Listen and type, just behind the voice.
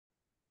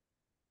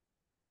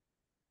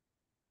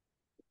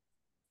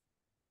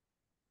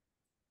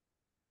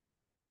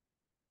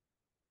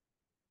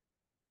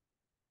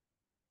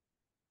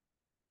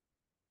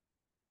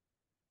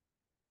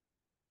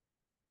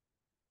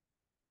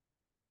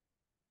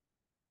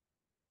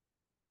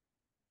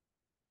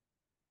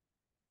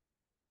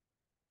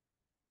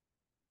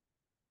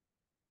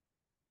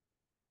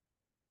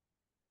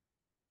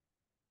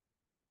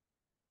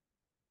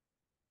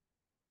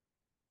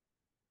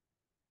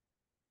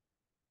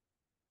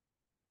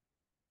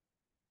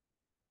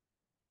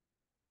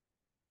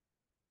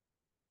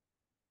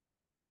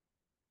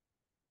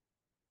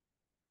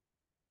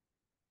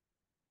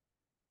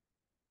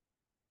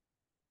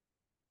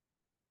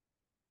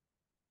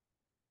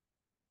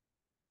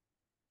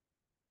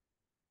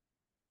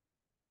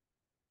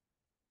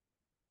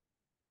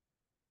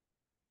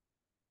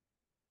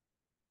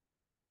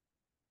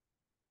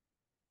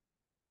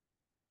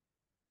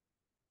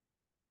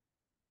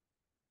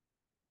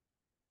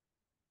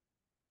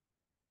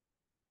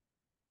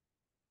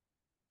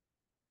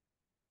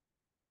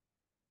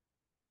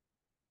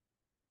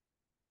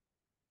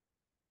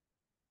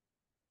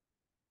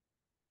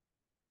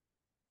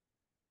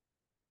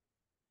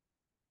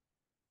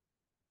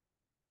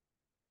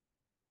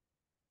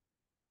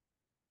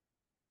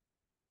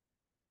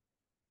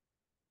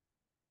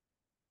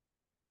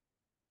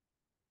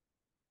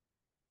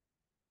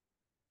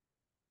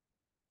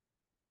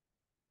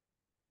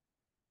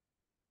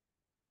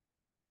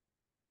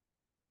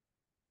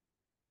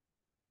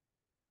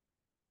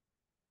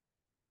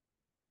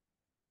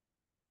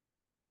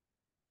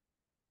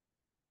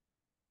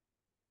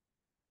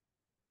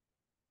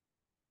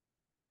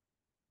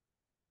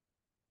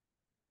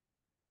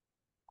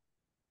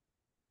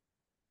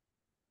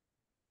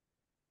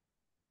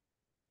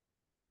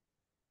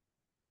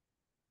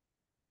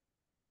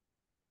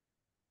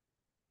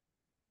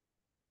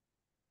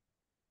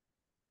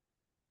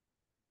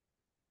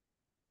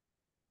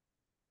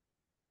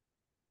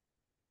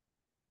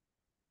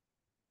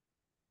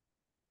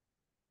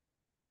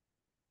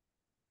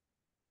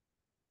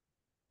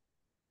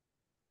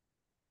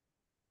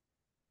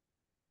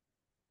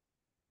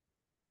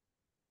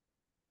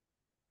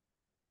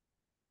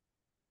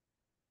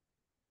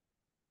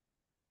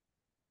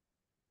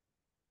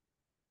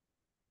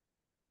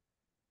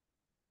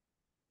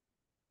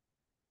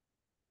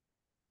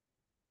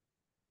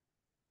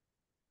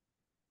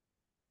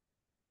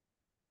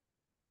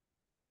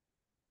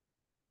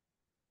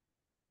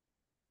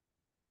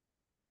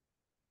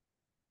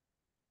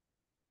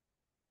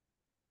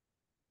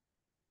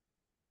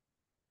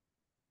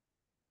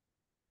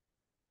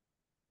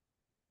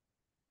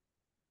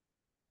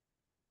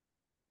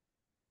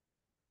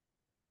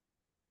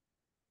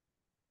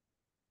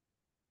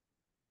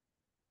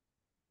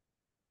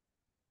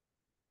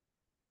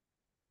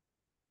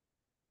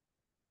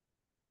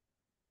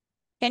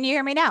Can you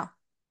hear me now?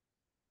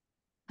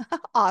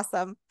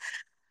 Awesome.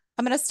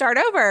 I'm going to start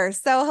over.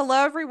 So,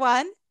 hello,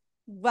 everyone.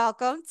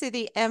 Welcome to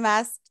the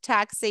MS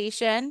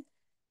Taxation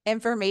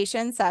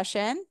Information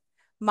Session.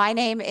 My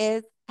name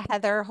is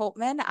Heather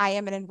Holtman. I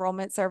am an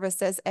Enrollment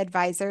Services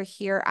Advisor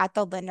here at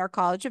the Lindner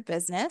College of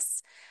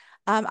Business.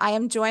 I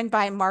am joined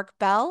by Mark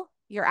Bell,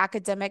 your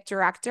Academic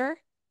Director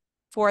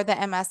for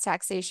the MS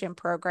Taxation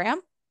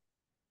Program.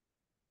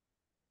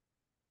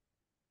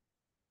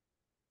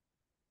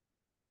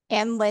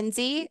 And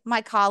Lindsay,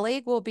 my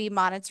colleague, will be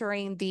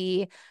monitoring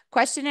the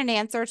question and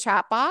answer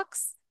chat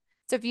box.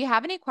 So if you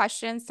have any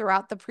questions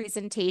throughout the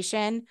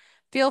presentation,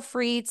 feel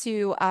free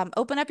to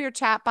open up your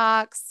chat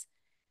box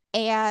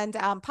and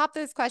pop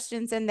those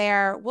questions in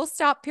there. We'll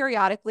stop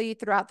periodically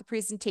throughout the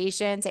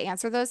presentation to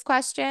answer those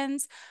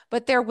questions,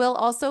 but there will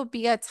also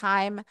be a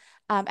time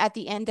at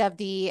the end of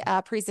the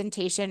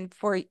presentation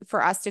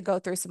for us to go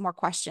through some more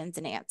questions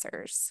and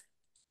answers.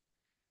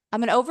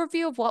 An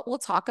overview of what we'll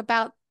talk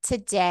about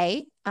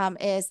today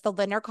is the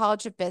Lindner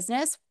College of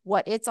Business,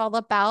 what it's all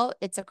about,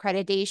 its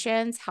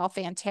accreditations, how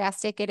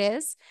fantastic it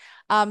is,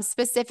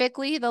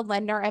 specifically the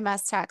Lindner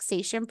MS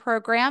Taxation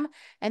Program.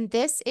 And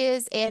this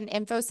is an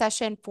info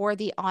session for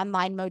the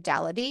online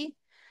modality.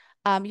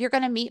 You're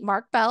going to meet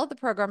Mark Bell, the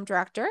program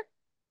director.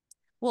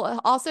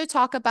 We'll also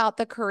talk about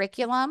the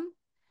curriculum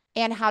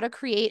and how to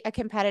create a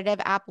competitive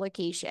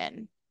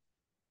application.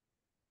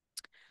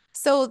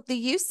 So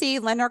the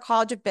UC Lindner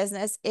College of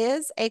Business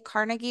is a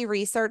Carnegie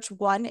Research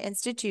One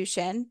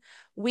institution.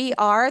 We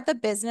are the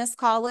business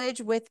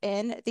college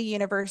within the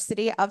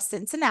University of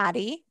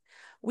Cincinnati.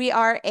 We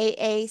are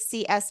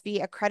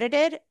AACSB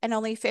accredited, and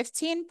only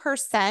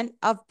 15%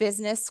 of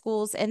business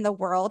schools in the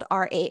world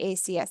are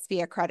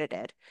AACSB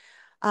accredited.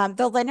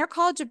 The Lindner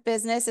College of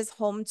Business is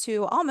home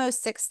to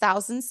almost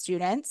 6,000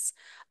 students.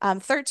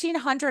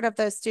 1,300 of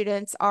those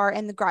students are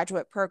in the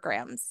graduate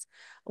programs.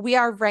 We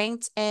are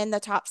ranked in the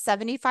top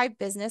 75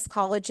 business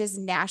colleges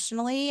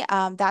nationally.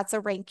 That's a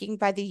ranking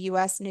by the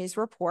U.S. News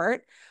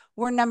Report.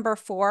 We're number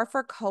 4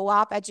 for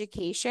co-op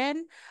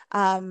education.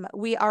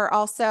 We are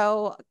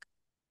also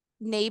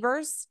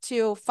neighbors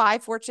to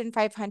 5 Fortune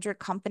 500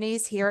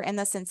 companies here in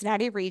the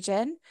Cincinnati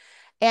region.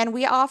 And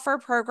we offer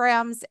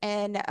programs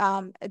in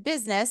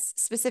business,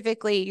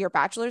 specifically your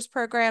bachelor's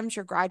programs,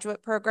 your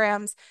graduate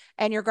programs,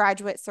 and your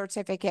graduate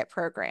certificate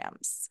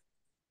programs.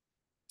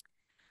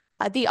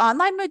 The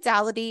online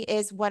modality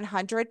is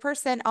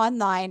 100%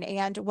 online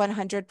and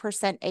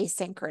 100%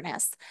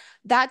 asynchronous.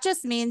 That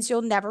just means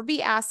you'll never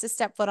be asked to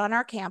step foot on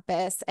our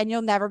campus, and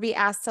you'll never be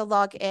asked to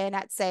log in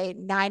at, say,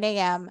 9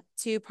 a.m.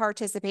 to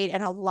participate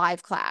in a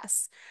live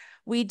class.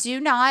 We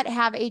do not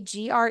have a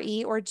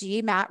GRE or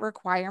GMAT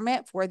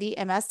requirement for the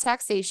MS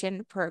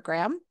Taxation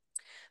Program.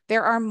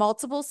 There are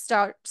multiple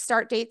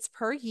start dates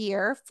per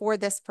year for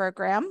this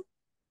program.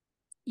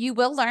 You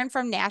will learn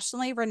from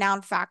nationally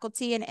renowned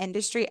faculty and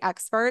industry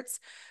experts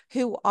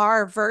who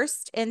are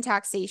versed in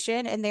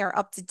taxation, and they are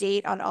up to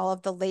date on all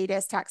of the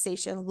latest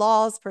taxation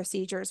laws,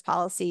 procedures,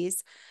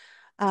 policies.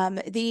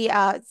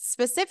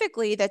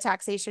 Specifically, the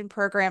taxation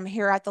program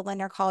here at the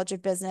Lindner College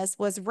of Business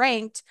was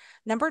ranked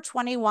number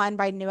 21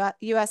 by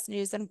U.S.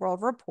 News and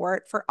World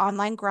Report for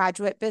online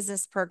graduate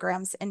business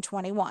programs in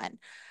 21.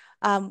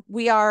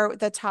 We are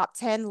the top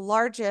 10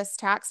 largest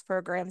tax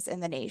programs in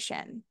the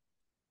nation.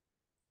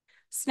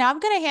 So now I'm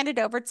going to hand it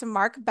over to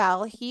Mark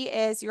Bell. He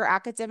is your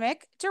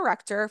academic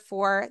director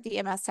for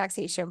the MS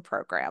Taxation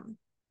Program.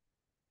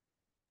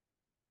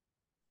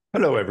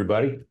 Hello,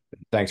 everybody.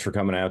 Thanks for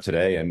coming out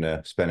today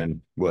and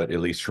spending what, at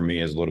least for me,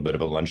 is a little bit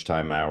of a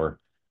lunchtime hour,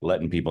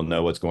 letting people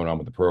know what's going on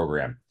with the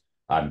program.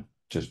 I'm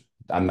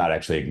not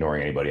actually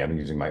ignoring anybody. I'm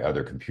using my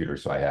other computer,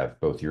 so I have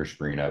both your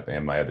screen up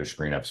and my other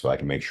screen up so I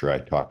can make sure I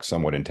talk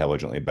somewhat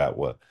intelligently about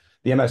what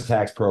the MS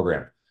Tax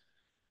Program.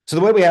 So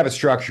the way we have it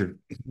structured,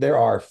 there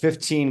are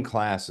 15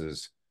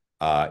 classes.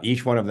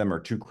 Each one of them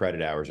are 2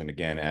 credit hours. And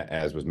again,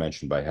 as was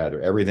mentioned by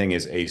Heather, everything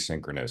is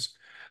asynchronous,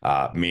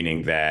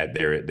 meaning that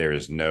there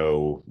is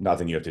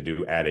nothing you have to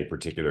do at a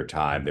particular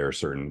time. There are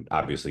certain,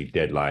 obviously,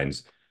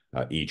 deadlines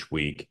each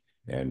week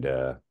and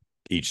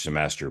each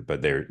semester,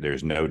 but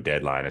there's no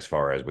deadline as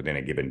far as within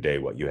a given day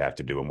what you have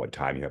to do and what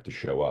time you have to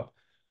show up.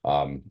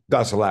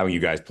 Thus allowing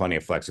you guys plenty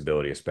of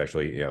flexibility,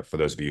 especially for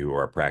those of you who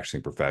are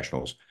practicing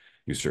professionals.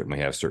 You certainly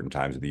have certain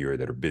times of the year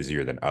that are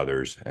busier than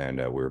others, and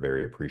we're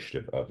very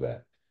appreciative of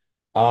that.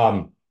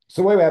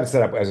 So the way we have it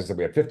set up, as I said,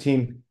 we have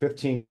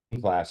 15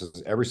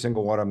 classes. Every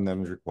single one of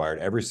them is required.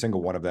 Every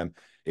single one of them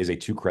is a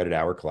 2 credit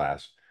hour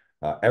class.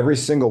 Every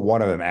single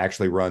one of them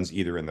actually runs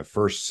either in the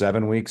first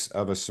 7 weeks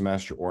of a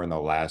semester or in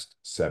the last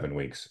 7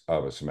 weeks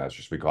of a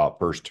semester. So we call it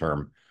first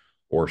term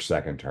or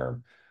second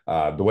term.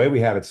 The way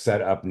we have it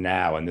set up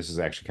now, and this is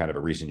actually kind of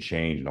a recent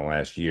change in the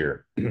last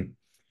year,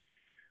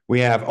 we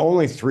have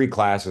only 3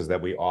 classes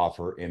that we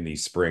offer in the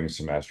spring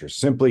semester,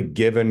 simply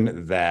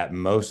given that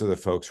most of the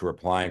folks who are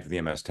applying for the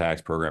MS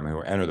Tax Program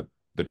who enter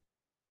the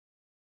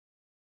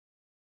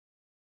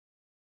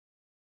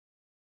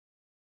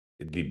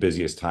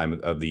busiest time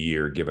of the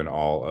year, given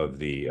all of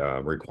the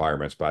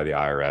requirements by the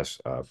IRS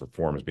for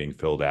forms being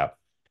filled out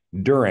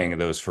during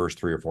those first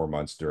 3 or 4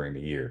 months during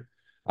the year.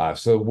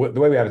 So the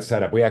way we have it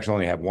set up, we actually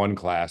only have one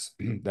class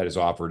that is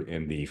offered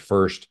in the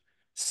first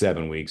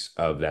 7 weeks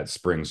of that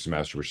spring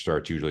semester, which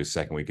starts usually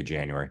second week of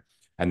January,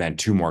 and then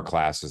two more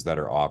classes that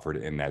are offered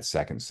in that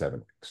second 7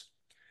 weeks.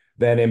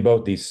 Then in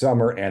both the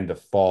summer and the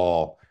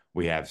fall,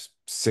 we have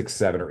 6,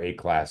 7, or 8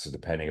 classes,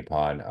 depending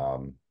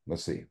upon,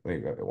 let's see,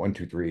 1,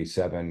 2, 3,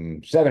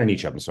 7 in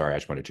each of them. Sorry, I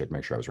just wanted to check,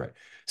 make sure I was right.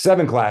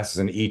 7 classes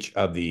in each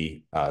of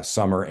the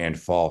summer and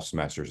fall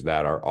semesters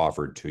that are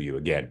offered to you.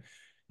 Again,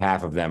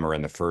 half of them are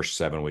in the first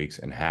 7 weeks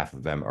and half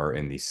of them are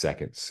in the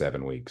second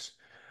 7 weeks.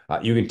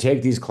 You can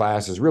take these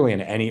classes really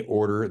in any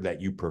order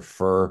that you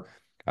prefer.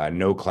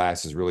 No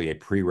class is really a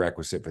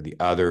prerequisite for the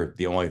other.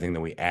 The only thing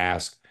that we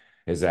ask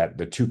is that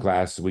the two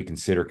classes we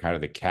consider kind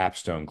of the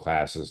capstone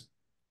classes,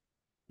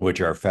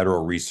 which are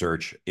federal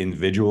research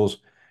individuals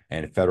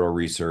and federal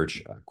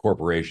research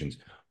corporations.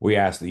 We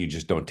ask that you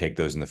just don't take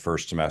those in the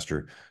first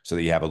semester so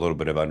that you have a little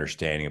bit of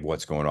understanding of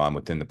what's going on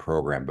within the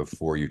program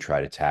before you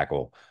try to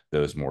tackle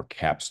those more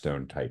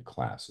capstone type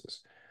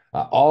classes.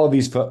 All of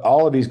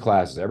these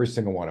classes, every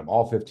single one of them,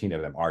 all 15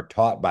 of them, are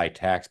taught by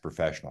tax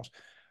professionals,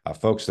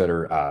 folks that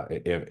are,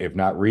 if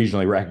not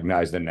regionally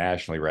recognized, then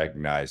nationally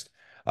recognized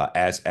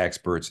as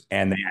experts,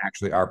 and they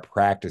actually are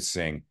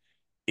practicing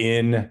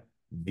in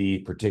the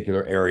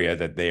particular area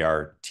that they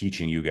are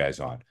teaching you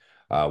guys on.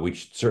 We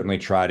certainly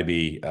try to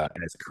be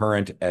as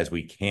current as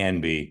we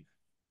can be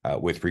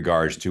with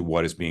regards to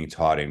what is being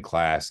taught in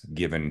class,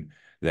 given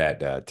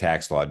that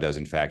tax law does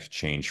in fact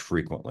change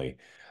frequently.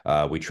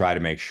 We try to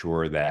make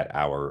sure that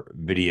our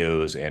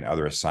videos and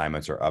other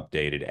assignments are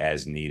updated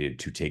as needed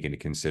to take into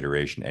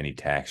consideration any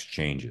tax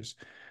changes.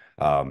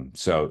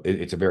 So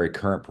it's a very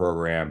current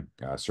program.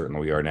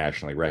 Certainly, we are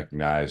nationally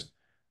recognized.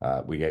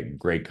 We get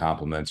great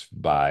compliments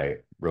by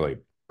really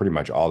pretty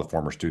much all the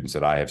former students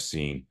that I have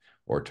seen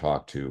or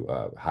talked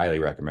to. Highly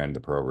recommend the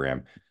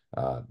program.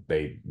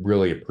 They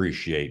really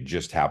appreciate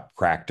just how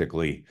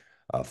practically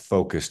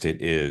focused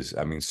it is.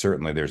 I mean,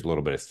 certainly there's a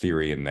little bit of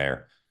theory in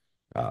there,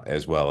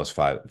 as well as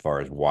far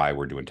as why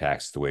we're doing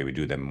taxes the way we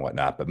do them and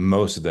whatnot. But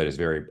most of that is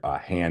very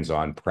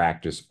hands-on,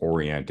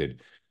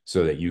 practice-oriented,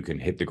 so that you can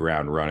hit the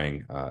ground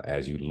running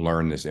as you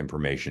learn this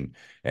information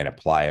and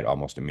apply it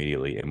almost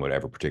immediately in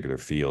whatever particular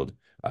field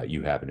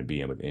you happen to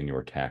be in within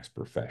your tax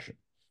profession.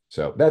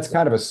 So that's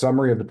kind of a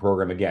summary of the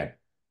program. Again,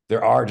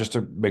 there are, just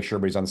to make sure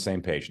everybody's on the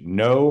same page,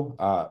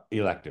 no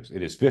electives.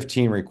 It is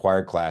 15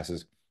 required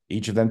classes,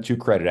 each of them 2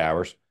 credit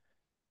hours.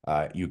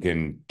 You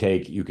can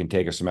take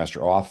a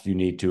semester off if you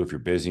need to, if you're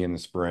busy in the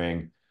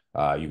spring.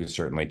 You can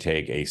certainly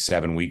take a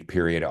 7-week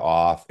period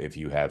off if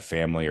you have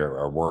family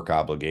or work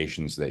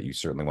obligations that you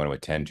certainly want to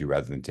attend to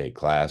rather than take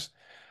class.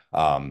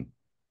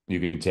 You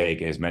can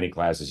take as many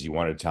classes as you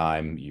want at a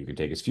time. You can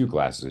take as few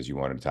classes as you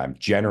want at a time.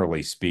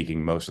 Generally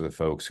speaking, most of the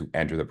folks who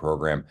enter the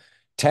program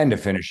tend to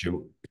finish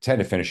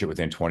it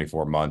within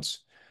 24 months.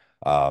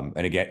 And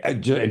again, I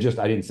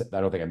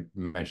don't think I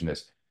mentioned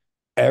this.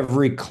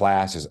 Every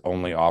class is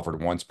only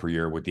offered once per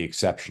year, with the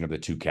exception of the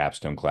 2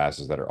 capstone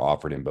classes that are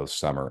offered in both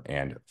summer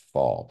and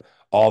fall.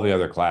 All the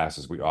other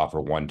classes we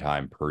offer one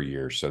time per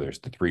year. So there's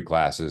the 3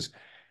 classes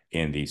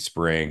in the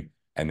spring.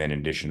 And then in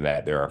addition to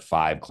that, there are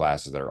 5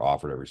 classes that are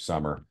offered every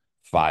summer,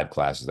 5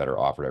 classes that are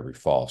offered every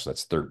fall. So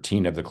that's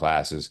 13 of the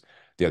classes.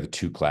 The other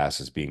 2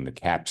 classes being the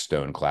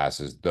capstone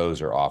classes,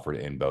 those are offered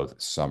in both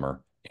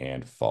summer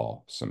and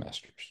fall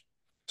semesters.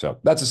 So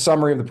that's a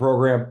summary of the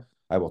program.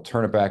 I will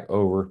turn it back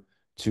over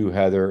to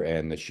Heather,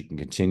 and that she can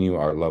continue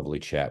our lovely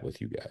chat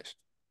with you guys.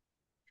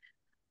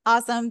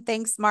 Awesome.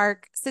 Thanks,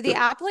 Mark. So the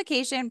Sure.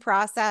 application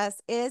process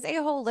is a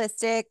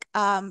holistic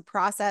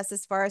process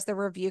as far as the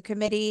review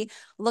committee,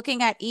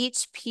 looking at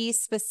each piece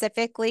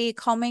specifically,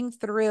 combing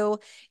through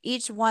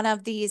each one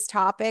of these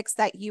topics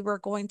that you were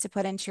going to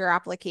put into your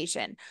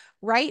application.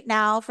 Right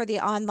now, for the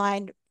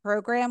online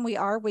program, we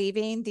are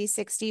waiving the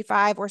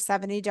 $65 or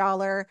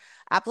 $70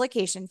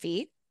 application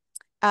fee.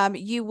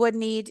 You would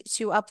need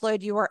to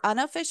upload your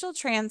unofficial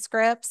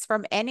transcripts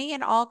from any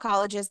and all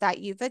colleges that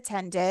you've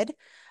attended.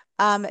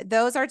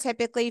 Those are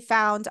typically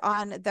found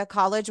on the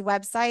college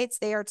websites.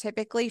 They are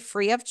typically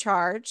free of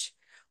charge.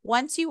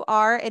 Once you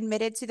are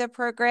admitted to the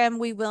program,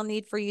 we will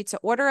need for you to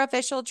order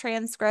official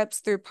transcripts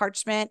through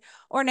Parchment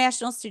or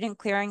National Student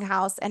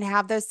Clearinghouse and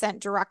have those sent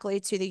directly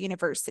to the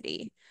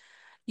university.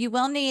 You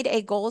will need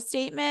a goal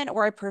statement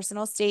or a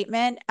personal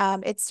statement.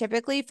 It's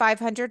typically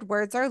 500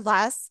 words or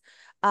less.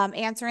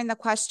 Answering the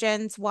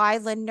questions, why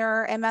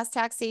Lindner MS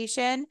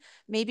taxation,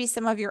 maybe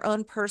some of your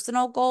own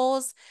personal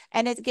goals,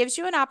 and it gives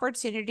you an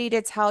opportunity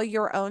to tell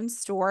your own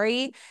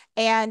story.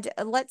 And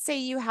let's say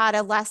you had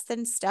a less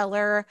than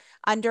stellar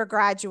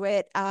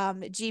undergraduate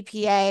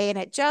GPA and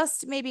it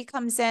just maybe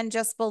comes in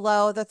just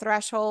below the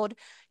threshold.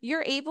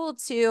 you're able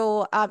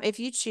to, if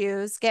you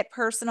choose, get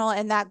personal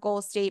in that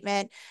goal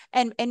statement.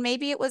 And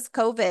maybe it was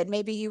COVID.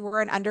 Maybe you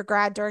were an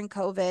undergrad during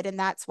COVID, and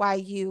that's why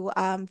you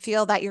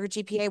feel that your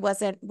GPA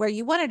wasn't where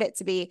you wanted it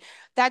to be.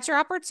 That's your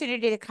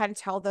opportunity to kind of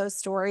tell those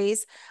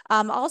stories.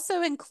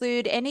 Also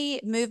include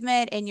any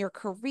movement in your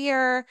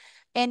career,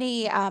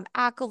 any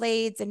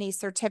accolades, any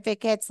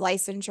certificates,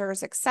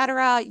 licensures,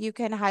 etc. You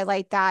can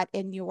highlight that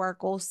in your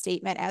goal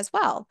statement as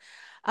well.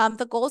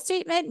 The goal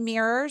statement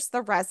mirrors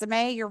the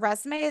resume. Your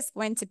resume is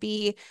going to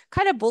be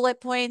kind of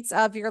bullet points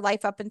of your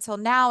life up until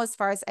now as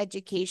far as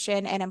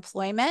education and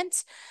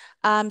employment.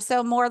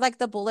 So more like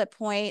the bullet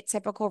point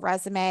typical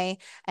resume.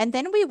 And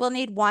then we will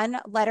need one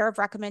letter of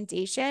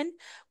recommendation.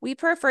 We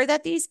prefer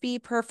that these be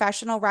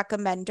professional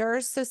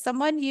recommenders. So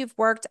someone you've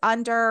worked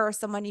under or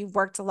someone you've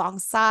worked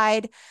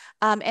alongside.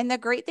 And the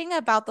great thing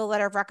about the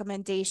letter of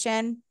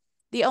recommendation,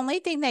 the only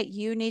thing that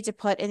you need to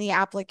put in the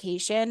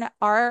application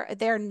are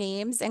their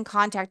names and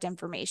contact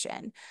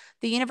information.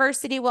 The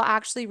university will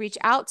actually reach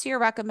out to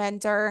your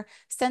recommender,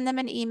 send them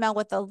an email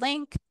with a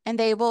link, and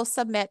they will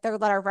submit their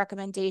letter of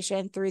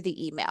recommendation through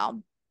the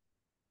email.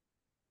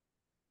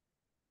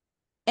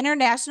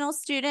 International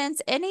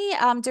students, any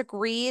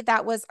degree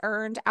that was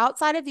earned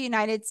outside of the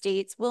United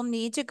States will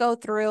need to go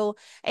through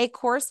a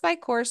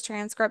course-by-course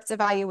transcripts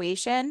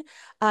evaluation.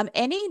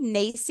 Any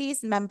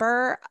NACCES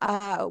member,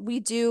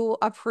 we do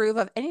approve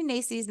of any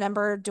NACCES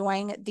member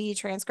doing the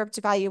transcript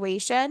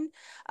evaluation.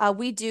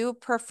 We do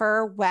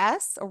prefer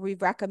WES, or we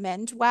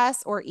recommend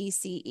WES or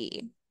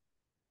ECE.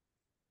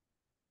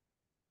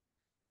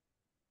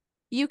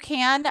 You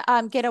can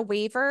get a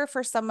waiver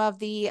for some of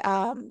the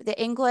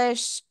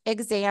English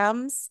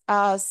exams,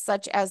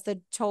 such as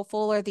the TOEFL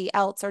or the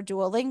IELTS or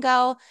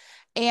Duolingo.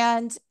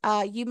 And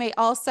you may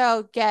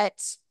also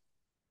get,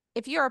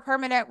 if you're a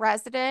permanent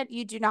resident,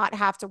 you do not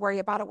have to worry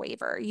about a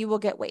waiver. You will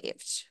get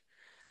waived.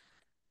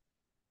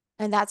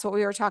 And that's what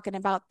we were talking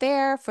about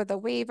there for the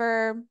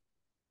waiver.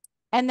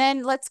 And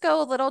then let's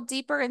go a little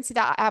deeper into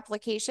the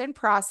application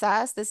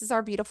process. This is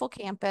our beautiful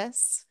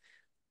campus.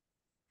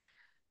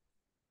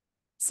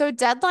 So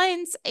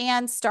deadlines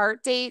and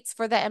start dates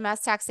for the MS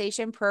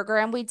taxation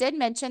program. We did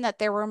mention that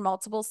there were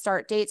multiple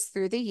start dates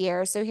through the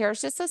year. So here's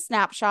just a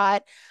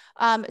snapshot.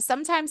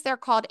 Sometimes they're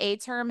called A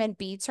term and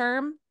B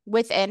term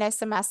within a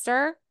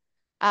semester.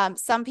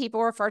 Some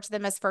people refer to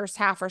them as first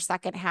half or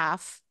second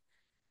half.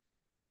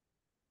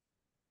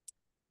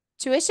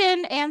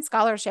 Tuition and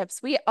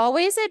scholarships. We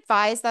always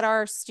advise that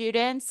our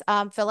students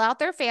fill out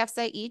their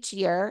FAFSA each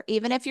year,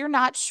 even if you're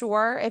not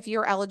sure if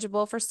you're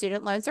eligible for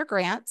student loans or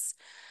grants.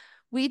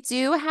 We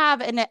do have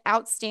an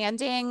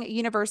outstanding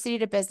University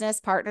to Business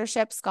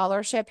Partnership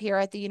Scholarship here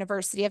at the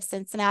University of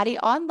Cincinnati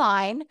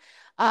online.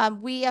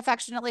 We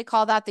affectionately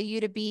call that the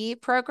U to B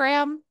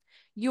program.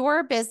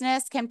 Your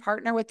business can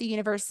partner with the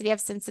University of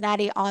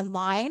Cincinnati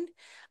online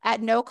at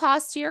no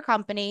cost to your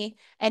company,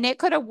 and it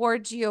could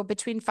award you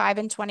between 5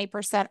 and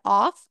 20%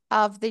 off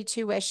of the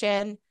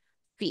tuition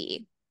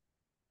fee.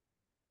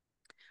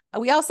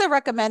 We also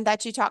recommend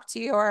that you talk to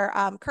your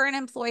current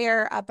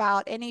employer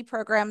about any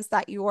programs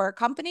that your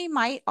company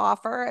might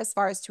offer as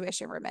far as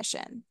tuition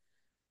remission.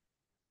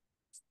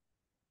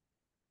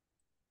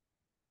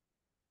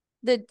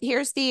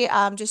 Here's the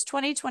just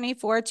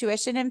 2024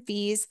 tuition and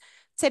fees.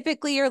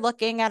 Typically, you're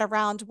looking at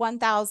around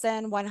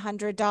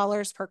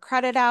 $1,100 per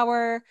credit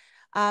hour.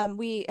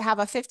 We have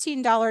a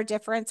 $15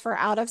 difference for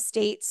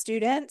out-of-state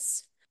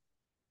students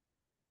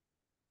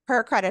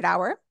per credit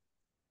hour.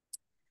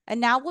 And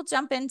now we'll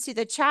jump into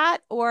the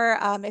chat, or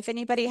if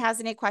anybody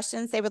has any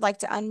questions, they would like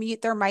to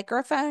unmute their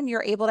microphone,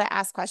 you're able to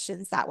ask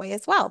questions that way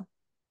as well.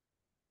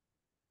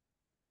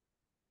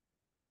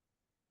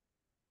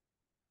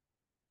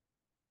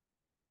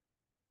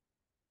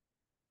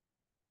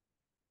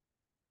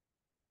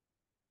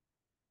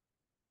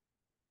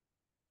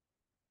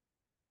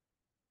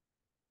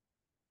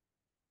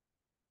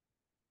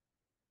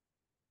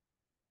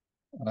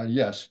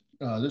 Yes,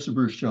 this is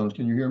Bruce Jones.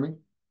 Can you hear me?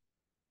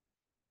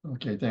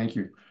 Okay, thank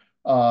you.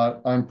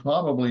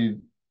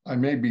 I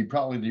may be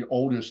probably the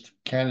oldest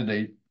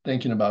candidate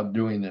thinking about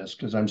doing this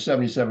because I'm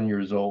 77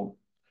 years old.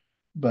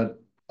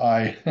 But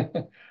I,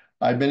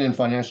 I've been in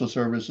financial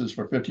services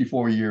for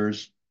 54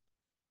 years.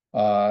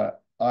 I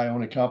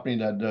own a company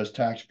that does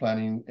tax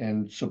planning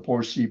and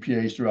supports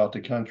CPAs throughout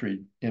the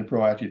country in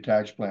proactive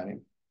tax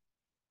planning.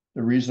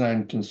 The reason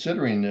I'm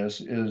considering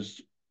this is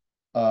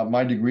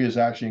my degree is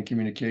actually in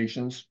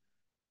communications.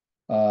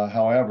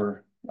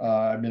 However,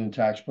 I've been in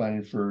tax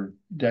planning for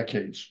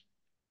decades,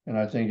 and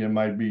I think it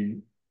might be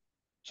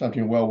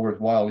something well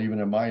worthwhile,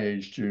 even at my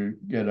age, to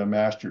get a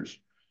master's.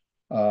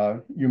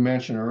 You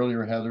mentioned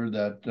earlier, Heather,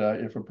 that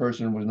if a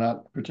person was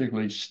not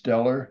particularly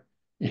stellar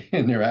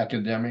in their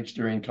academics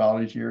during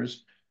college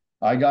years,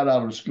 I got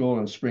out of school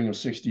in spring of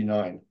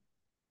 '69.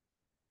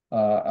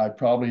 I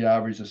probably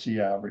averaged a C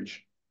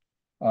average.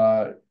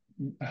 Uh,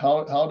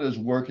 how does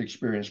work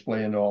experience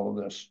play into all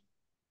of this?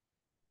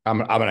 I'm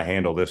going to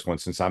handle this one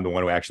since I'm the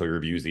one who actually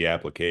reviews the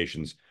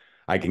applications.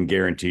 I can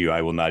guarantee you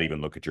I will not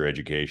even look at your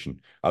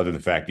education, other than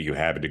the fact that you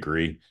have a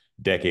degree.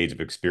 Decades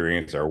of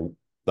experience are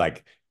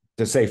like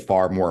to say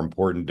far more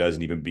important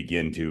doesn't even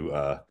begin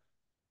to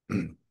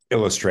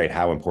illustrate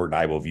how important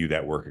I will view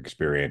that work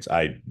experience.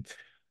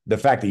 The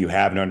fact that you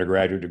have an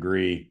undergraduate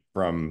degree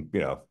from,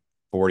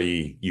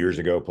 40 years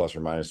ago, plus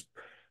or minus,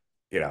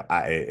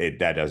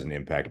 that doesn't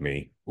impact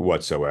me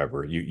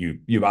whatsoever.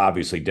 You've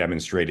obviously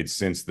demonstrated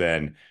since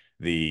then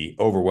the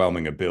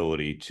overwhelming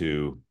ability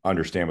to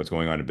understand what's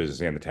going on in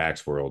business and the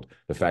tax world.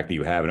 The fact that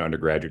you have an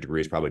undergraduate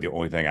degree is probably the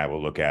only thing I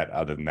will look at.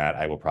 Other than that,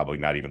 I will probably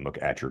not even look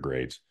at your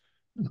grades.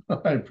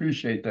 I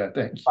appreciate that.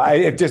 Thank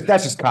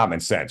That's just common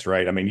sense,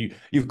 right? I mean,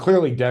 you've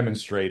clearly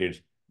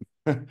demonstrated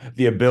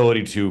the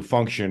ability to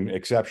function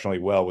exceptionally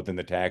well within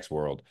the tax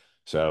world.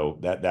 So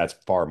that's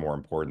far more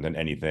important than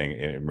anything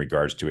in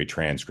regards to a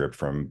transcript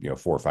from 4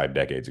 or 5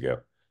 decades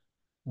ago.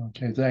 you.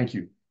 Okay, thank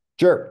you.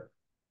 Sure.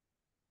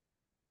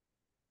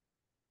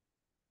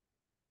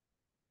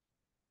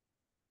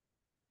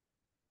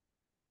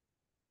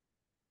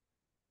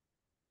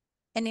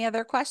 Any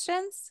other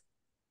questions?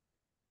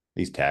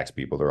 These tax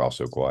people, they're all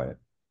so quiet.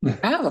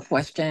 I have a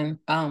question.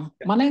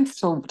 My name's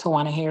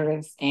Tawana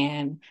Harris,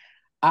 and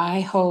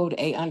I hold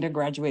a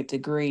undergraduate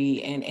degree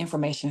in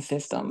information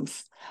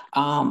systems.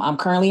 I'm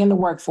currently in the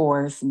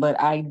workforce,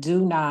 but I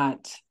do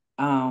not.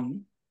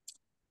 I'm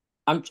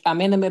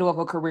in the middle of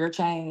a career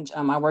change.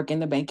 I work in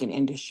the banking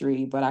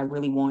industry, but I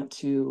really want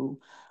to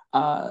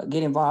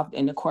get involved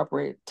in the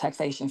corporate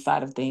taxation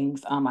side of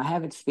things. I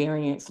have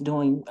experience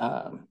doing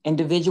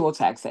individual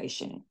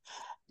taxation,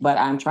 but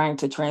I'm trying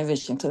to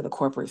transition to the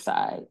corporate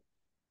side.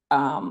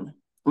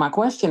 My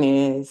question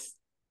is,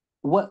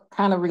 what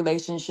kind of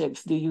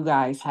relationships do you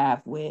guys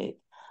have with,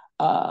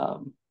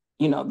 um,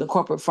 the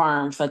corporate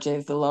firms such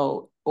as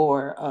Deloitte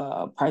or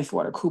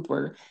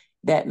PricewaterhouseCoopers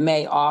that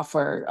may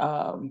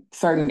offer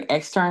certain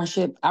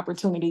externship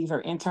opportunities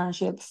or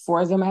internships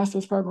for the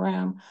master's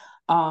program?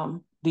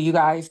 Do you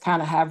guys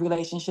kind of have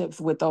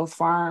relationships with those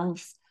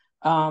firms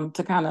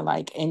to kind of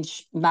like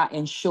not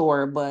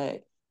ensure,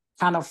 but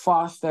kind of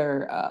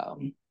foster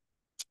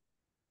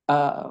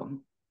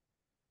um,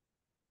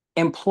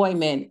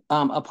 employment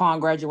upon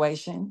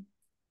graduation?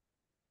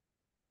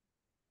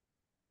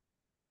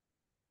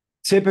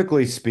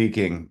 Typically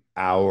speaking,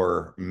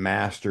 our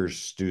master's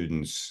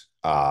students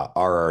are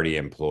already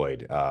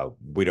employed.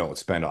 We don't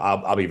spend,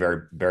 I'll be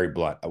very, very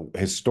blunt.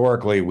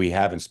 Historically, we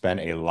haven't spent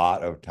a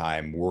lot of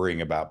time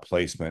worrying about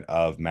placement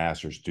of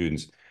master's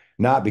students,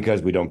 not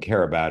because we don't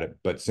care about it,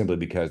 but simply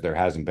because there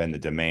hasn't been the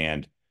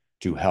demand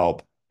to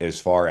help as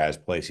far as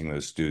placing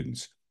those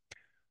students.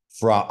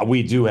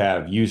 We do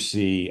have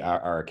UC,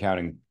 our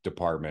accounting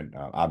department,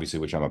 obviously,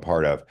 which I'm a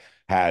part of,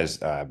 has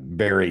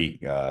very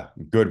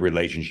good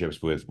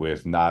relationships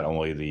with not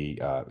only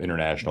the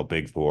international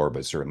Big Four,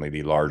 but certainly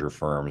the larger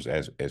firms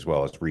as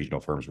well as regional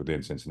firms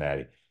within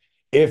Cincinnati.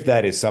 If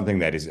that is something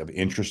that is of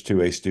interest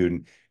to a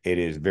student, it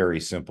is very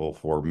simple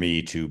for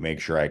me to make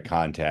sure I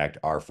contact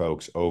our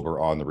folks over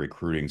on the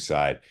recruiting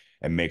side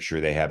and make sure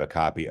they have a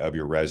copy of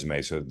your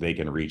resume so that they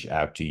can reach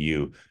out to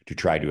you to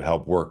try to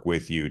help work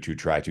with you to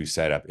try to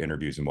set up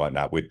interviews and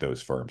whatnot with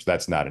those firms.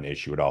 That's not an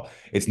issue at all.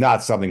 It's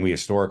not something we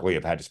historically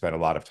have had to spend a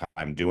lot of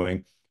time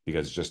doing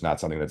because it's just not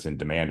something that's in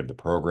demand of the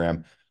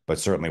program. But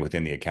certainly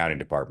within the accounting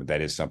department, that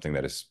is something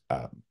that is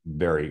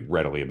very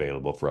readily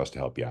available for us to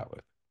help you out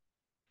with.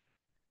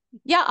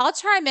 Yeah, I'll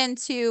chime in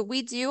too.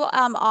 We do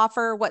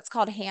offer what's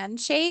called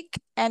Handshake,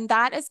 and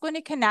that is going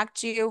to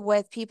connect you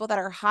with people that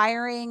are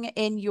hiring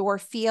in your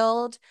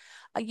field.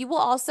 You will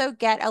also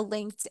get a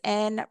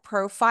LinkedIn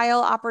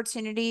profile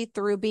opportunity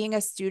through being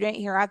a student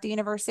here at the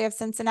University of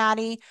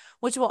Cincinnati,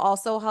 which will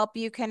also help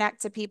you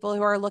connect to people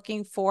who are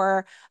looking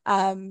for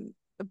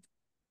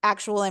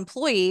actual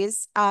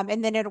employees.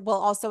 And then it will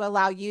also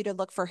allow you to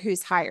look for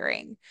who's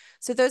hiring.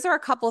 So those are a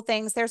couple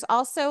things. There's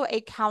also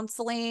a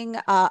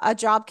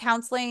job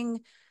counseling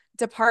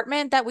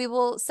department that we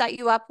will set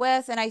you up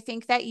with. And I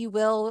think that you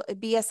will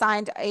be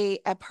assigned a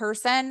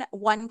person,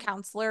 one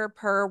counselor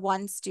per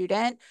one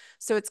student.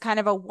 So it's kind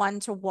of a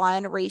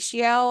 1-to-1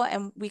 ratio.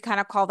 And we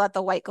kind of call that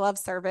the white glove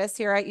service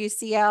here at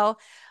UCO.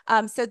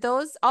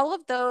 So all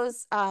of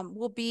those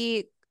will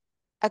be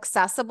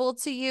accessible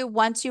to you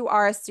once you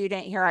are a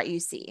student here at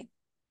UC.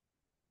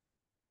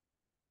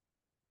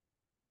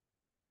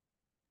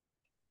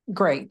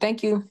 Great,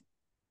 thank you.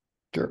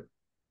 Sure.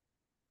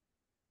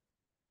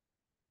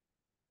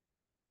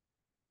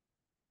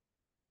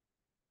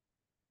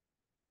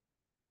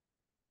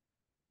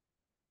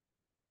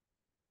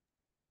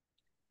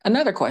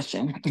 Another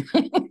question,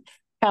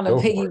 kind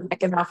of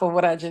piggybacking off of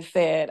what I just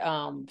said.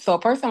 So a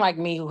person like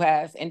me who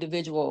has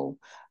individual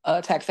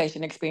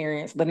taxation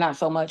experience, but not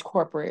so much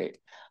corporate,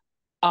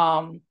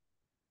 and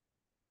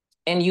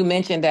you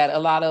mentioned that a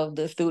lot of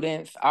the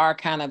students are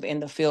kind of in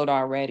the field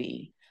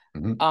already.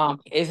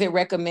 Is it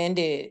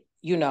recommended,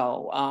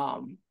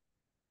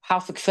 how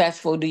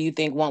successful do you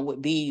think one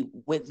would be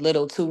with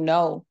little to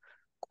no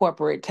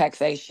corporate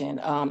taxation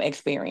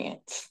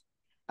experience?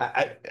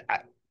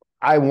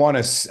 I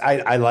want to.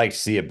 I like to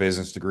see a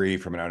business degree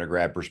from an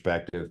undergrad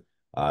perspective.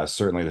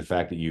 Certainly, the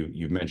fact that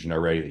you've mentioned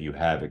already that you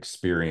have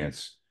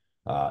experience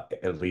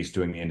at least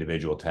doing the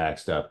individual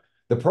tax stuff.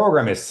 The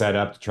program is set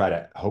up to try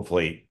to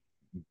hopefully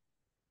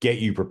get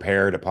you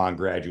prepared upon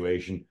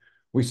graduation.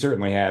 We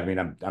certainly have. I mean,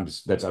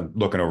 I'm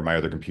looking over my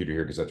other computer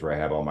here because that's where I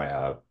have all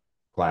my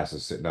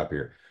classes sitting up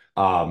here.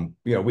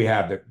 We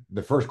have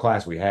the first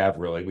class we have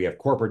we have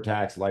corporate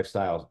tax, life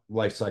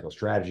cycle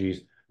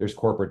strategies. There's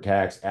corporate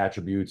tax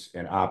attributes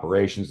and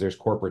operations. There's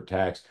corporate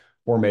tax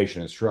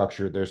formation and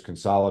structure. There's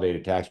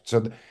consolidated tax.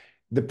 So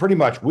pretty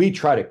much we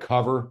try to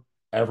cover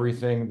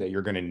everything that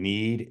you're going to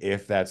need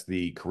if that's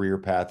the career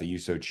path that you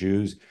so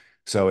choose.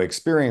 So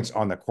experience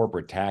on the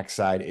corporate tax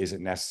side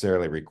isn't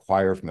necessarily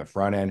required from the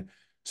front end.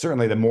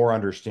 Certainly, the more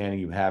understanding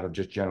you have of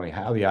just generally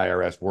how the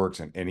IRS works,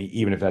 and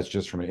even if that's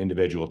just from an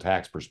individual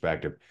tax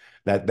perspective,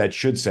 that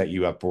should set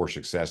you up for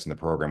success in the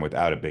program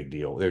without a big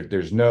deal.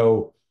 There's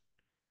no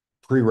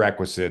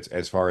prerequisites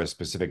as far as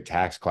specific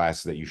tax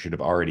classes that you should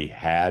have already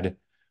had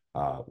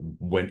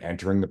when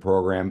entering the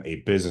program. A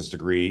business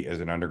degree as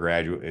an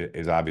undergraduate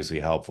is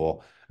obviously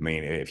helpful. I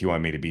mean, if you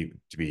want me to be,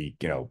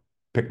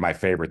 pick my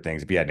favorite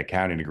things, if you had an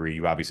accounting degree,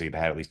 you obviously have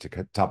had at least a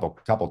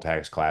couple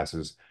tax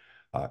classes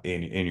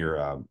in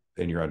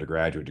your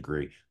undergraduate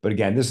degree. But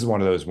again, this is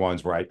one of those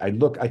ones where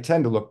I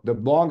tend to look, the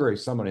longer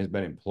someone has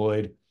been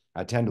employed,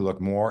 I tend to look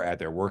more at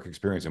their work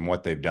experience and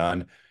what they've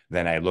done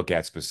than I look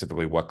at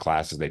specifically what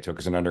classes they took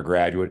as an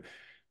undergraduate.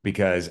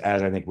 Because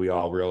as I think we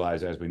all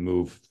realize as we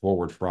move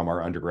forward from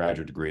our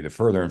undergraduate degree, the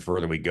further and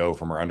further we go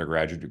from our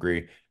undergraduate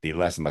degree, the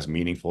less and less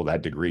meaningful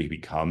that degree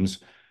becomes.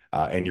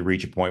 And you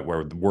reach a point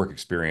where the work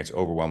experience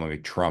overwhelmingly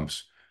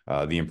trumps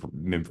the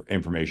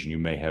information you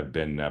may have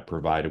been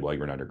provided while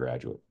you're an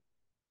undergraduate.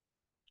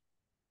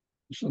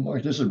 So,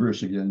 Mark, this is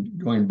Bruce again.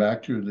 Going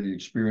back to the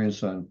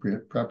experience on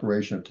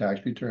preparation of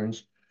tax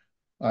returns,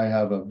 I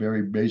have a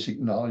very basic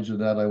knowledge of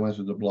that. I went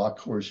through the block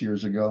course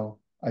years ago.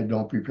 I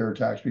don't prepare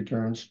tax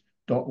returns,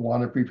 don't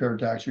want to prepare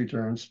tax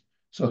returns.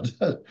 So does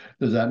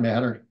that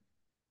matter?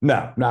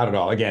 No, not at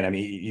all. Again, I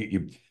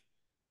mean,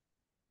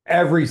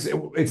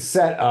 it's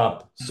set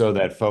up so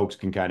that folks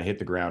can kind of hit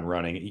the ground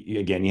running.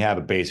 Again, you have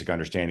a basic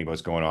understanding of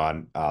what's going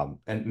on,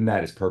 and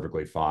that is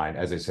perfectly fine.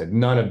 As I said,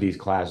 none of these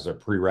classes are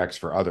prereqs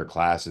for other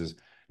classes.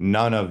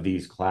 None of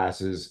these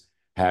classes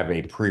have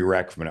a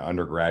prereq from an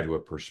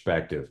undergraduate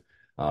perspective.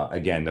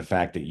 Again, the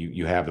fact that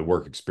you have the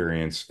work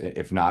experience,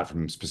 if not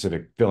from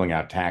specific filling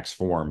out tax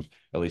forms,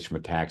 at least from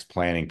a tax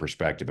planning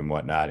perspective and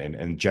whatnot,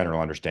 and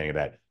general understanding of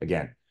that,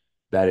 again,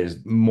 that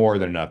is more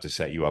than enough to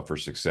set you up for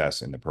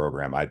success in the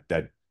program.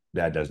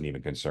 That doesn't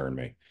even concern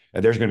me.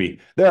 And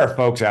there are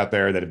folks out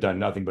there that have done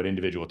nothing but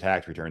individual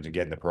tax returns and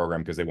get in the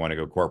program because they want to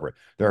go corporate.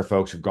 There are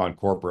folks who've gone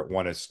corporate,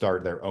 want to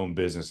start their own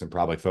business and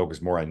probably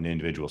focus more on the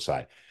individual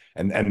side.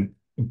 And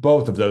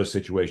both of those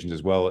situations,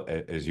 as well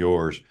as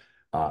yours,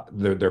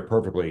 they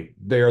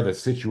are the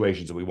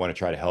situations that we want to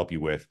try to help you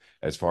with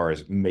as far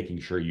as making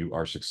sure you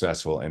are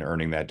successful in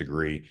earning that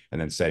degree and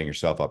then setting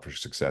yourself up for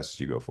success as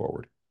you go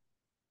forward.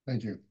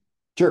 Thank you.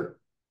 Sure.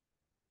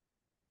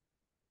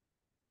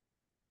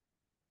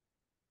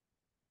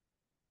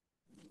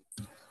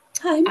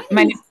 Hi,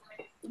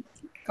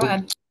 go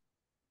ahead.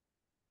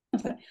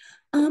 Okay.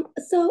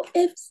 So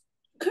if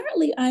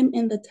currently I'm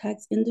in the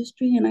tax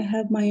industry and I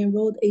have my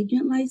enrolled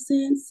agent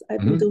license, I've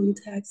been doing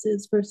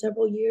taxes for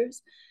several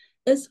years.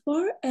 As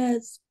far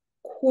as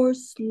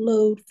course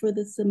load for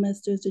the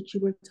semesters that you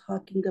were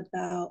talking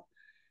about,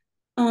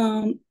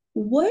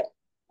 what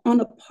on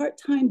a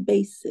part-time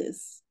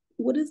basis,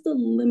 what is the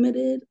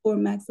limited or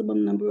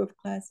maximum number of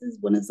classes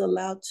one is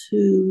allowed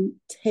to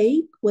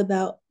take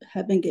without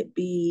having it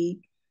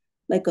be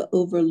like an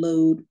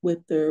overload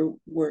with their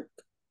work?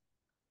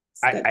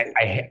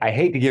 I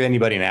hate to give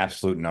anybody an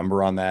absolute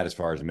number on that as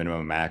far as minimum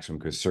and maximum,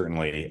 because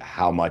certainly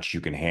how much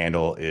you can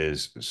handle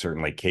is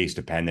certainly case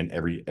dependent.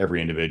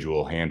 Every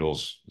individual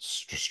handles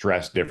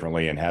stress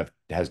differently and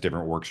has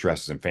different work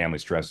stresses and family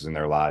stresses in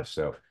their lives.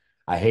 So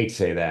I hate to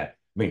say that.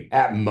 I mean,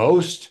 at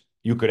most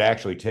you could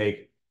actually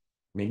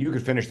you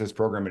could finish this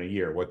program in a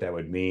year. What that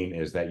would mean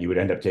is that you would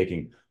end up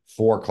taking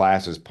 4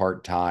 classes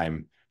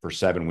part-time for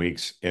 7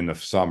 weeks in the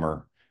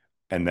summer,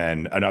 and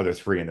then another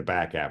 3 in the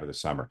back half of the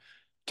summer.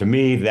 To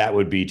me, that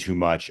would be too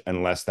much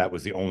unless that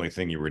was the only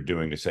thing you were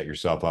doing to set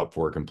yourself up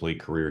for a complete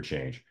career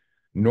change.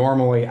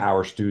 Normally,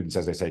 our students,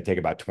 as I say, take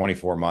about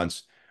 24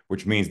 months,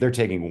 which means they're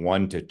taking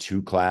 1 to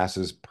 2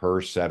 classes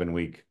per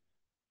 7-week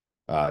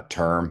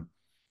term.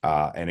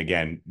 And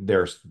again,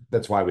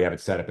 that's why we have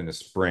it set up in the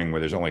spring where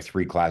there's only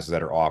 3 classes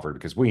that are offered,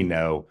 because we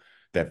know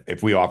that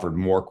if we offered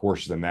more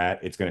courses than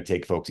that, it's going to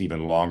take folks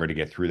even longer to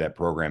get through that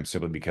program,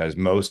 simply because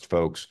most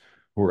folks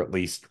who are at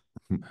least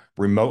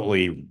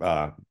remotely,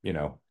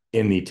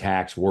 in the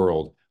tax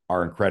world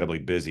are incredibly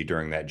busy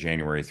during that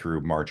January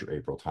through March or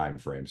April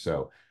timeframe.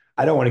 So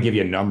I don't want to give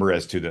you a number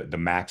as to the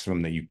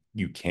maximum that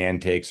you can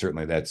take.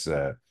 Certainly that's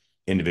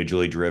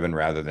individually driven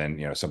rather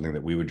than, something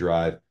that we would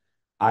drive.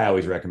 I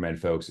always recommend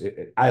folks,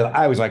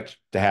 I always like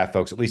to have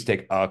folks at least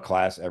take a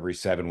class every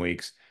 7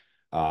 weeks.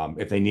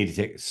 If they need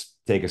to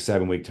take a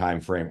 7-week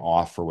time frame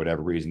off for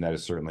whatever reason, that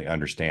is certainly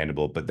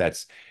understandable. But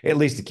that's at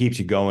least it keeps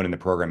you going in the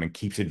program and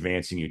keeps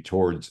advancing you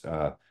towards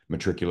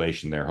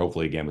matriculation there,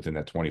 hopefully again within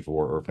that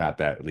 24, or if not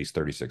that, at least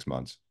 36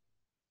 months.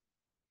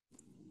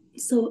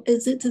 So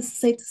is it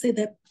safe to say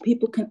that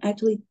people can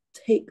actually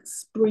take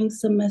spring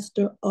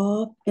semester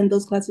off and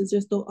those classes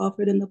are still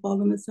offered in the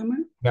fall and the summer?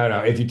 No.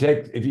 If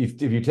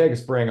you take a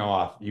spring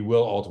off, you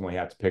will ultimately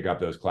have to pick up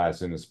those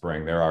classes in the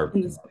spring. There are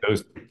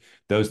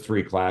those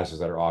 3 classes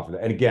that are offered.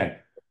 And again,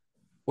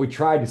 we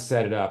tried to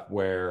set it up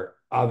where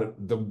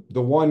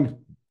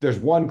there's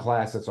one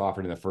class that's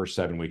offered in the first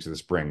 7 weeks of the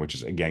spring, which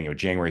is again,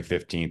 January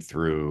 15th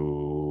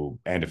through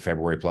end of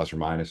February, plus or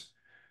minus.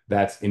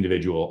 That's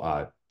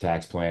individual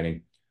tax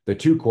planning. The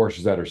 2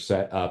 courses that are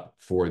set up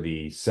for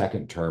the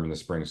second term in the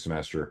spring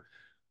semester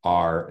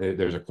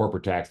there's a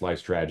corporate tax life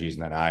strategies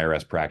and an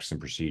IRS practice and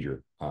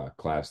procedure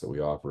class that we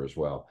offer as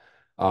well.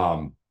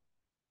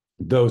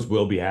 Those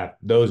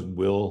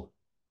will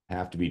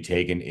have to be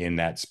taken in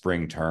that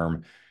spring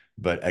term.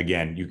 But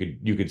again,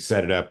 you could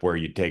set it up where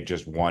you take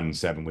just one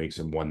 7 weeks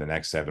and one the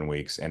next 7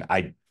 weeks. And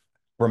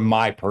from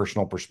my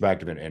personal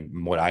perspective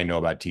and what I know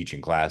about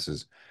teaching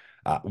classes,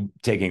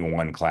 taking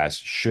one class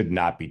should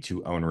not be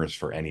too onerous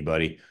for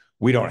anybody.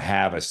 We don't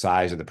have a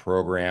size of the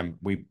program.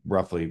 We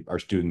roughly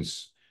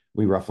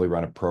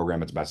run a program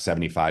that's about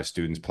 75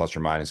 students plus or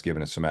minus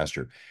given a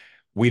semester.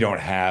 We don't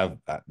have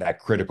that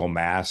critical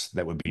mass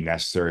that would be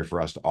necessary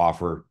for us to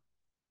offer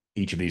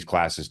each of these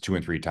classes 2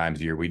 and 3 times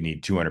a year. We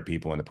need 200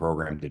 people in the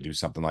program to do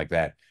something like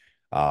that.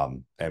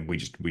 And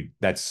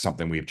that's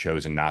something we've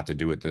chosen not to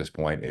do at this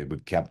point.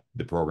 We've kept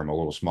the program a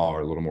little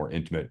smaller, a little more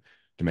intimate,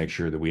 to make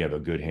sure that we have a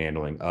good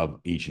handling of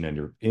each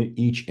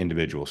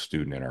individual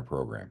student in our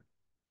program.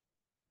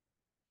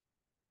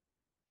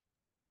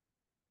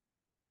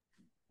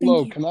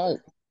 Hello,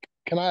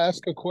 can I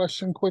ask a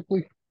question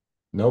quickly?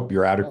 Nope,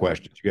 you're out of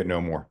questions. You get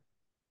no more.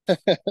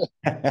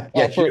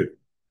 Yeah, shoot.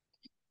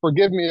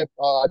 Forgive me if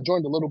I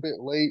joined a little bit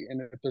late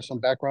and if there's some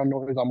background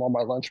noise. I'm on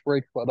my lunch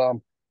break, but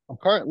I'm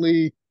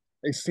currently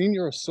a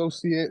senior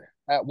associate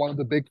at one of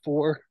the big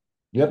 4.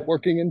 Yep.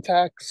 Working in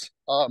tax.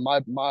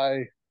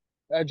 My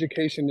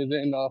education is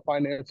in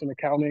finance and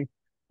accounting.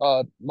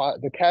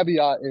 The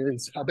caveat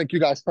is, I think you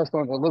guys touched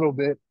on it a little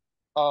bit.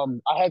 I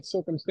had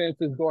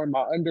circumstances during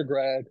my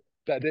undergrad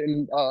that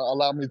didn't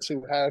allow me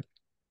to have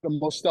the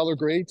most stellar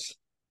grades,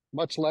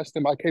 much less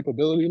than my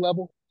capability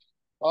level.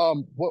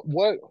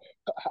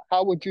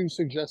 How would you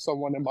suggest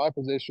someone in my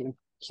position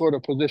sort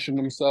of position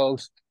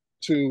themselves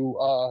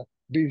to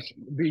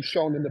be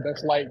shown in the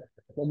best light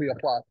when we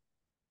apply?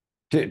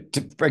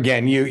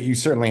 Again, you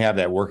certainly have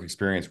that work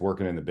experience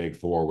working in the big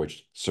 4,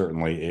 which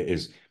certainly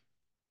is.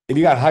 If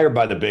you got hired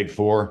by the big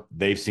 4,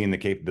 they've seen the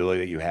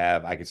capability that you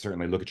have. I could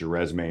certainly look at your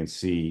resume and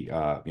see,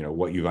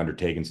 what you've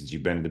undertaken since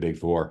you've been in the big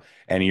 4.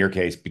 And in your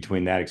case,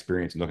 between that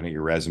experience and looking at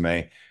your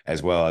resume,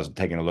 as well as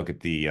taking a look at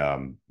the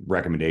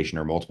recommendation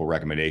or multiple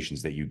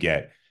recommendations that you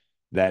get,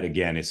 that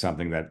again is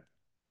something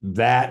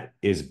that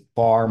is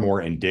far more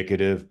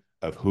indicative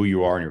of who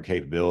you are and your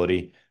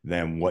capability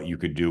than what you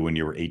could do when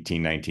you were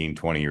 18, 19,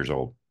 20 years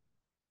old.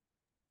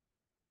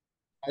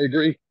 I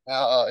agree.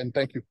 And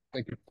thank you.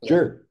 Thank you.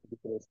 Sure.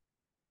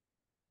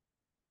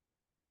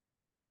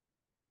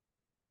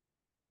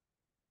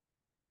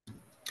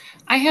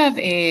 I have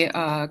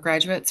a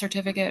graduate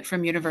certificate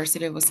from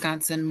University of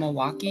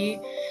Wisconsin-Milwaukee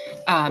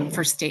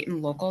for state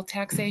and local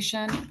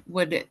taxation.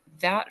 Would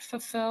that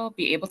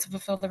be able to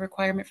fulfill the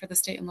requirement for the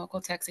state and local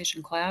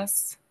taxation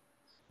class?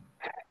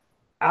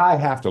 I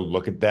have to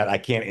look at that. I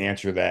can't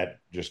answer that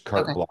just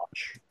carte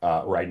blanche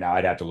right now.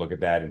 I'd have to look at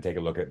that and take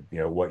a look at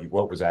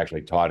what was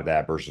actually taught at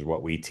that versus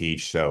what we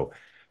teach. So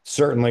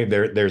certainly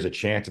there's a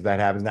chance if that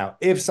happens. Now,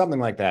 if something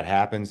like that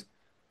happens,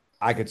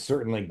 I could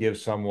certainly give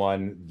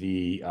someone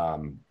the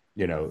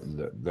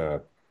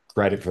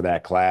credit for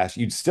that class.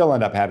 You'd still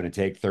end up having to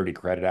take 30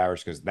 credit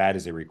hours because that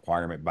is a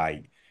requirement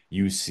by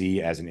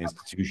UC as an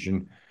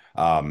institution.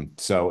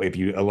 So if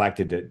you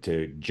elected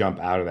to jump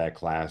out of that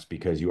class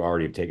because you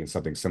already have taken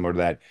something similar to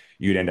that,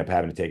 you'd end up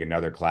having to take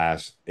another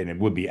class, and it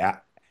would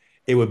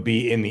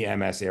be in the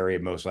MS area,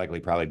 most likely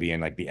probably be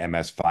in like the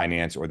MS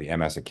finance or the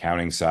MS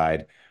accounting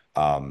side,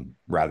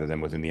 rather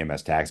than within the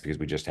MS tax, because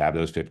we just have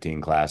those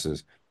 15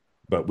 classes.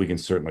 But we can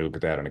certainly look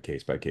at that on a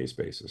case-by-case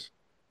basis.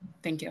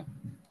 Thank you.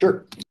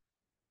 Sure.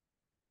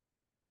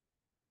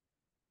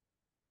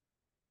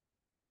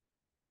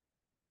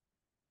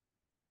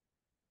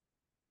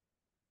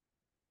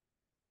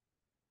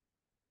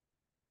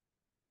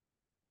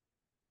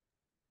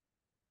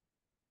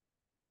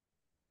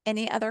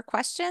 Any other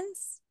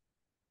questions?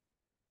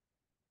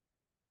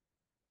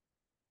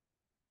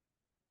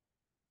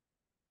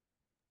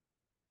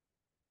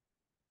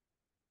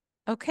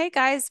 Okay,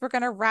 guys, we're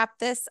going to wrap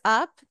this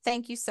up.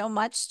 Thank you so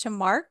much to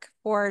Mark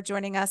for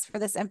joining us for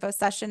this info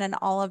session and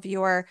all of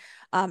your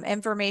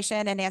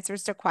information and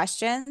answers to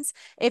questions.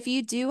 If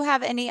you do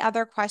have any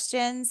other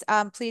questions,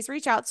 please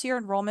reach out to your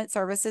enrollment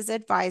services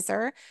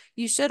advisor.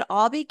 You should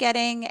all be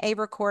getting a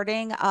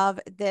recording of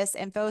this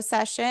info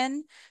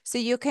session so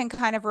you can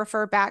kind of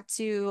refer back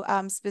to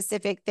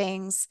specific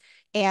things.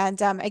 And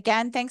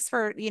again, thanks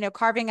for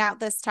carving out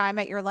this time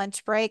at your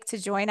lunch break to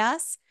join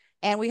us.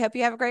 And we hope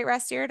you have a great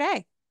rest of your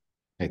day.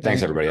 Hey,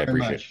 thanks, everybody. I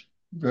appreciate it.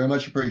 Very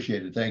much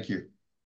appreciated. Thank you.